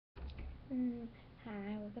Mm,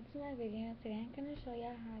 Hi, welcome to my video. Today I'm gonna show you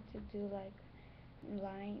how to do like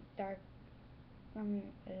light, dark, dark,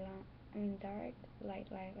 light,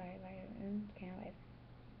 and kind of light.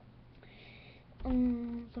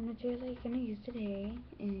 The material that you're gonna use today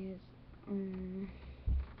is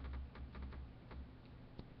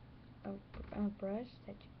a brush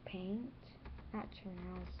that you paint. Actually,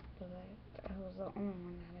 I was the only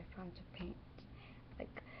one that I found to paint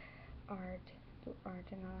like art, do art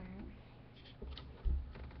and all that.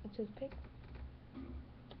 A toothpick.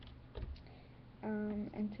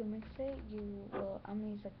 And to mix it, I'm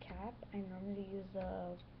gonna use a cap. I normally use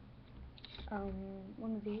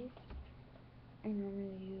one of these. I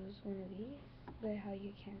normally use one of these, but how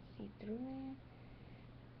you can't see through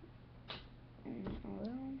it. A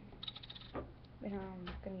little, but I'm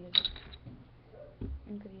gonna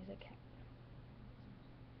use a cap,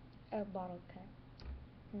 a bottle cap,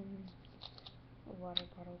 a water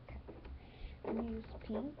bottle cap. I'm gonna use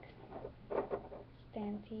pink,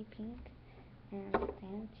 Stanty pink, and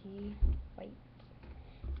Stanty white.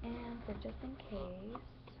 And for just in case,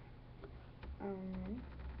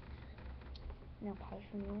 nail polish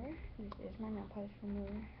remover. This is my nail polish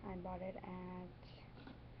remover. I bought it at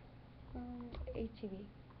HEB.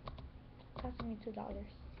 Cost me $2, $3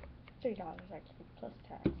 actually, plus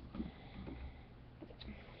tax.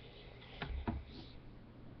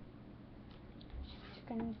 Just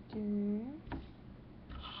gonna do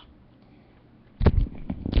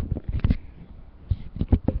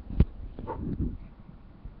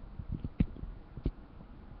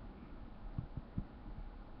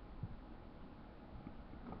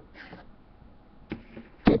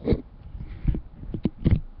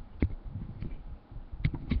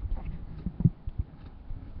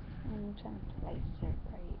I'm trying to place it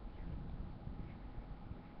right.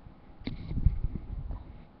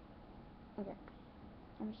 Okay.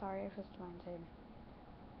 I'm sorry if it's slanted.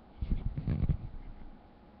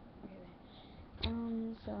 Okay.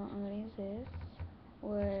 So I'm gonna use this.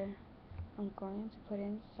 What I'm going to put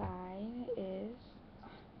inside is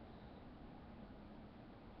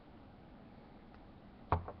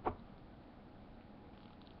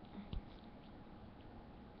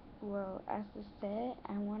as I said,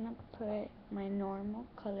 I want to put my normal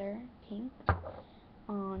color pink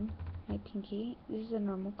on my pinky. This is a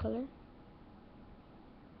normal color.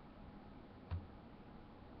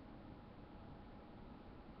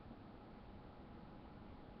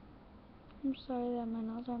 I'm sorry that my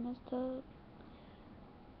nails are messed up.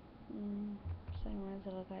 So I want it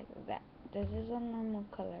to look like that. This is a normal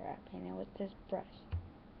color. I painted with this brush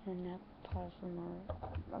and nail polish remover.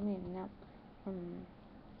 Nail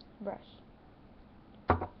brush.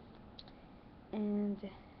 And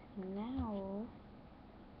now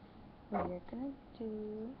what you're gonna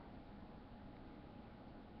do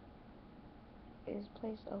is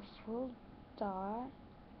place a full dot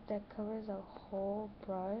that covers a whole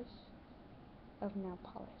brush of nail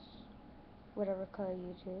polish, whatever color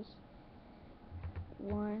you choose.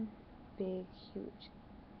 One big huge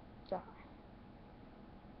dot.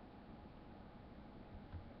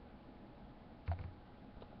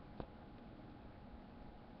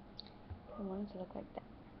 I want it to look like that,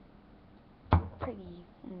 pretty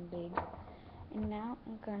and big. And now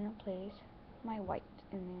I'm gonna place my white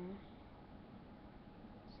in there.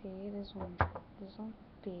 See, this one's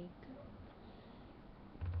big.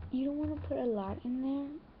 You don't want to put a lot in there.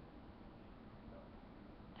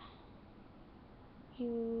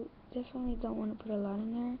 You definitely don't want to put a lot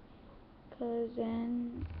in there, because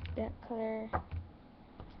then that color,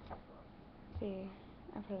 see,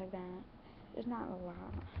 I put it like that. It's not a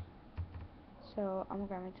lot. So I'm gonna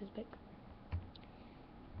grab my toothpick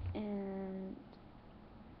and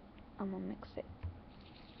I'm gonna mix it.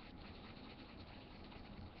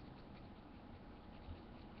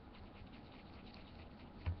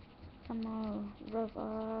 I'm gonna rub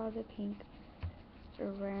all the pink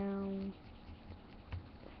around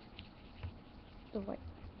the white.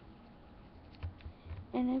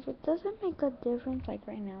 And if it doesn't make a difference, like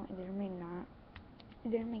right now, it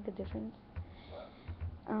didn't make a difference,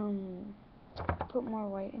 put more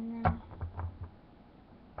white in there.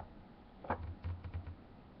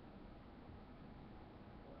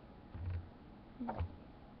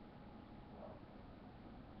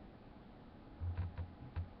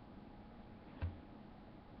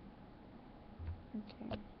 Okay,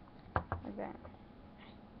 like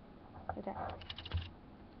that.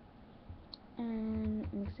 And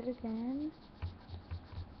mix it again.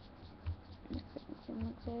 Mix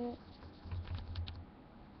it.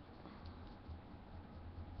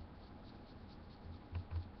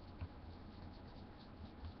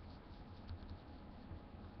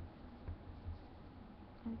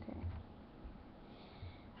 Okay.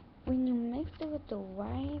 When you mix it with the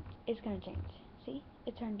white, it's gonna change. See?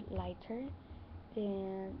 It turned lighter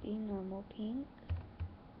than the normal pink.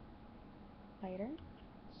 Lighter.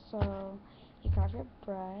 So you grab your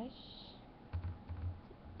brush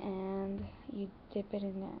and you dip it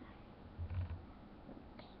in there.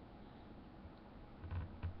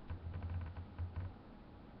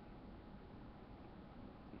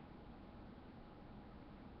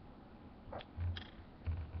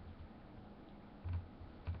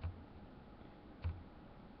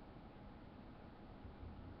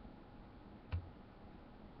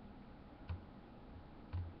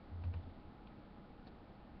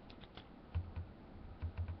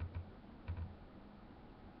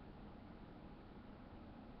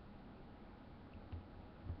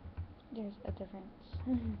 There's a difference.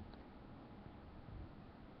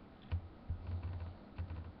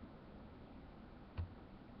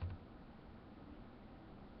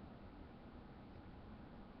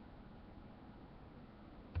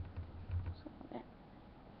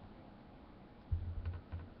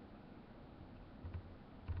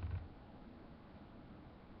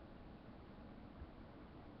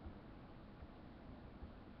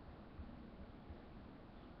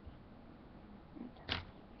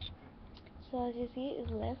 So as you see,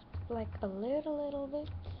 it's left like a little bit.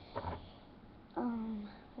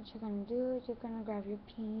 What you're gonna do is you're gonna grab your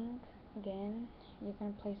pink again. You're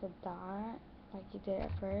gonna place a dot like you did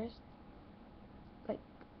at first, like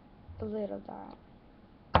a little dot,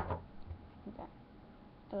 like that,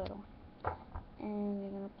 a little one. And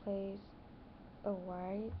you're gonna place a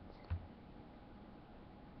white.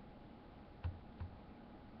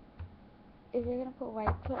 If you're gonna put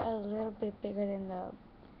white, put a little bit bigger than the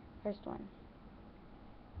first one.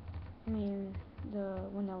 I mean, the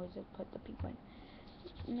one that we just put the pink one.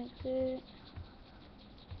 Mix it.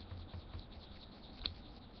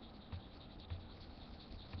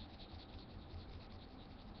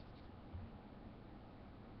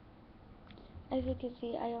 As you can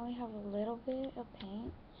see, I only have a little bit of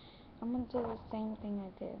paint. I'm gonna do the same thing I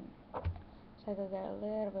did, so I could get a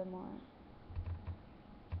little bit more.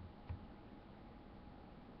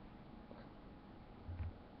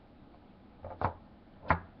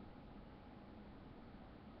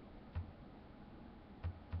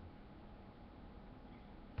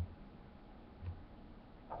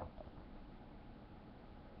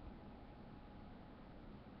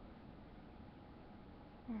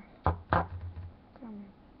 Got my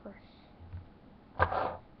brush.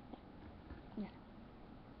 Yeah.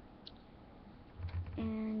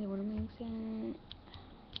 And you wanna mix it.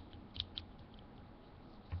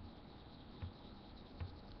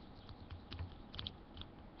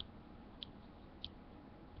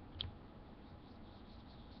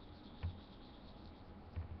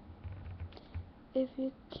 If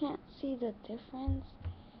you can't see the difference,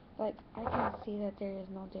 like I can see that there is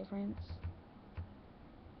no difference.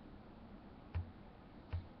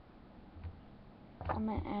 I'm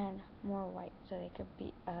gonna add more white so there could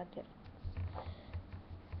be a difference.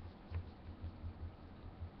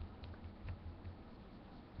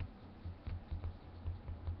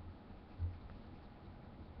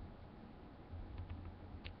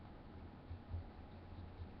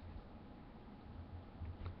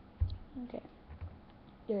 Okay,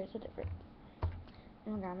 there is a difference.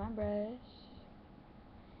 I'm gonna grab my brush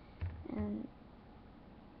and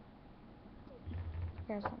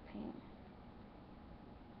grab some paint.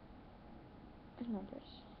 Where's my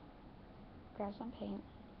brush? Grab some paint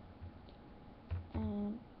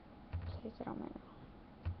and place it on my nail.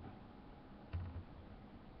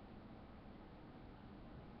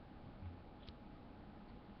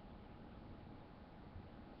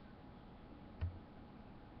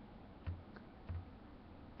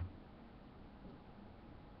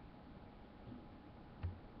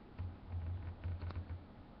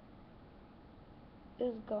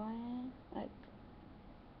 It's going like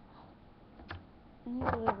I need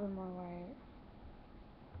a little bit more white.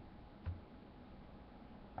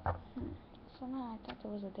 So now I thought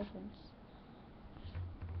there was a difference.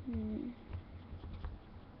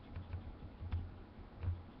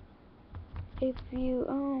 If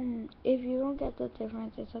you don't get the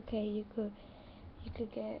difference, it's okay. You could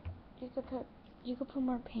put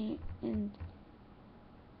more paint in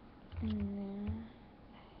there.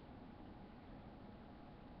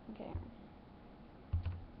 Okay.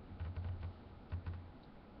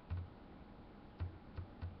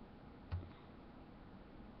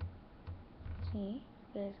 See,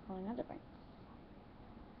 there's going a difference.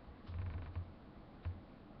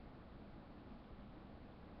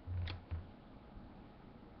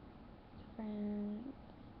 Different.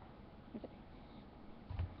 Okay.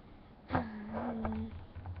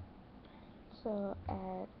 to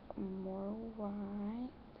add more white.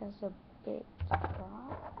 That's a big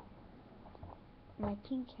drop. My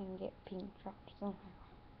pink can get pink drops somehow.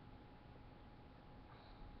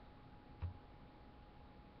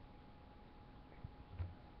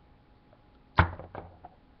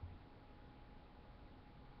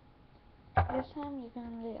 This time you're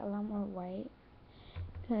gonna need a lot more white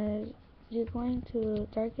because you're going to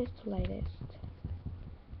darkest to lightest.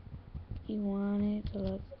 You want it to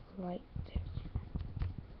look like this.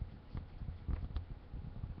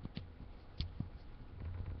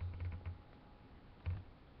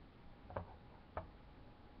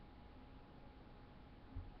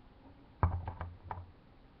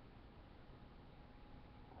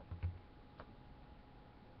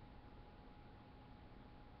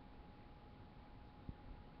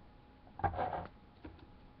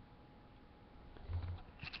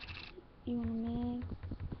 You want to mix.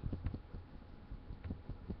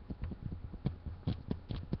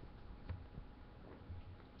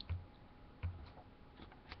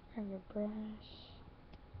 Have your brush.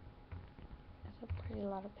 That's a pretty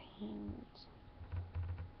lot of paint.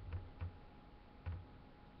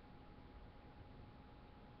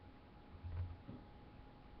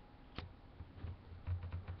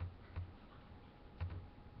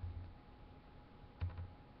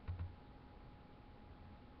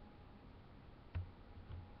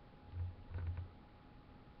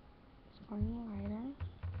 It's going lighter.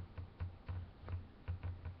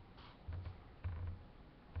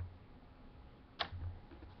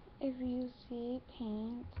 If you see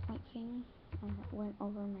paint leaking went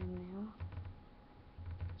over my nail,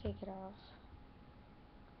 take it off.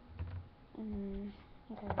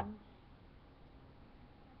 Okay.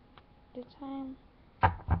 This time,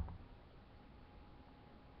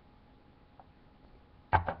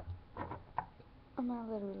 I'm gonna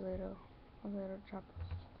a little drop of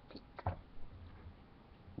pink.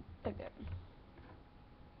 Okay.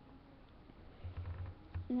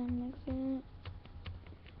 And I'm mixing it.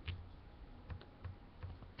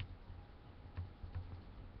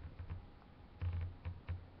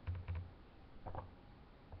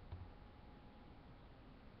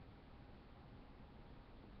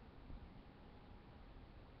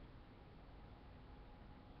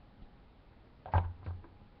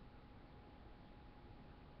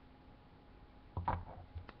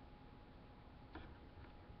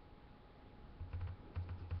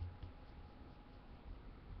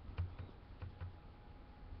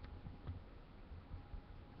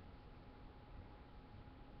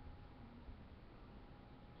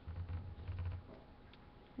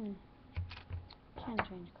 Can't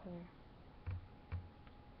change color.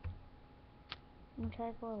 I'm gonna try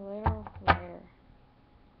to go a little lighter.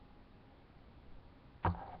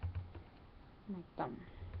 My thumb.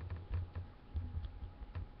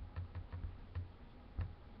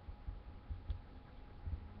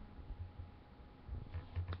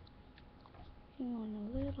 You want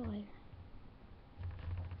a little lighter.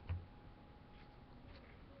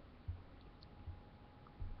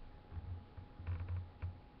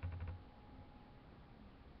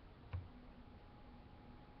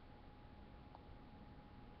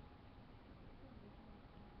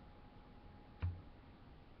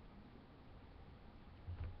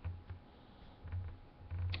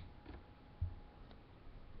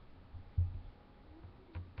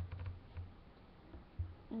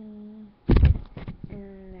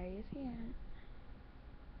 There you see it.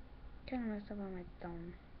 Kind of messed up on my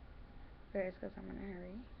thumb, but it's because I'm in a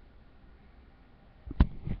hurry.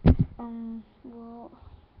 Well,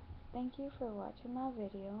 thank you for watching my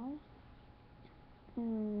video.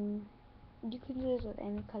 You can do this with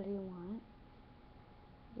any color you want.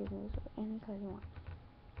 You can do this with any color you want.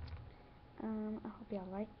 I hope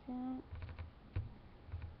y'all liked it.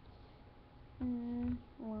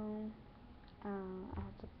 Well, I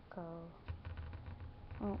have to go.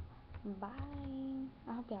 Well, bye.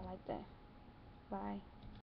 I hope y'all liked it. Bye.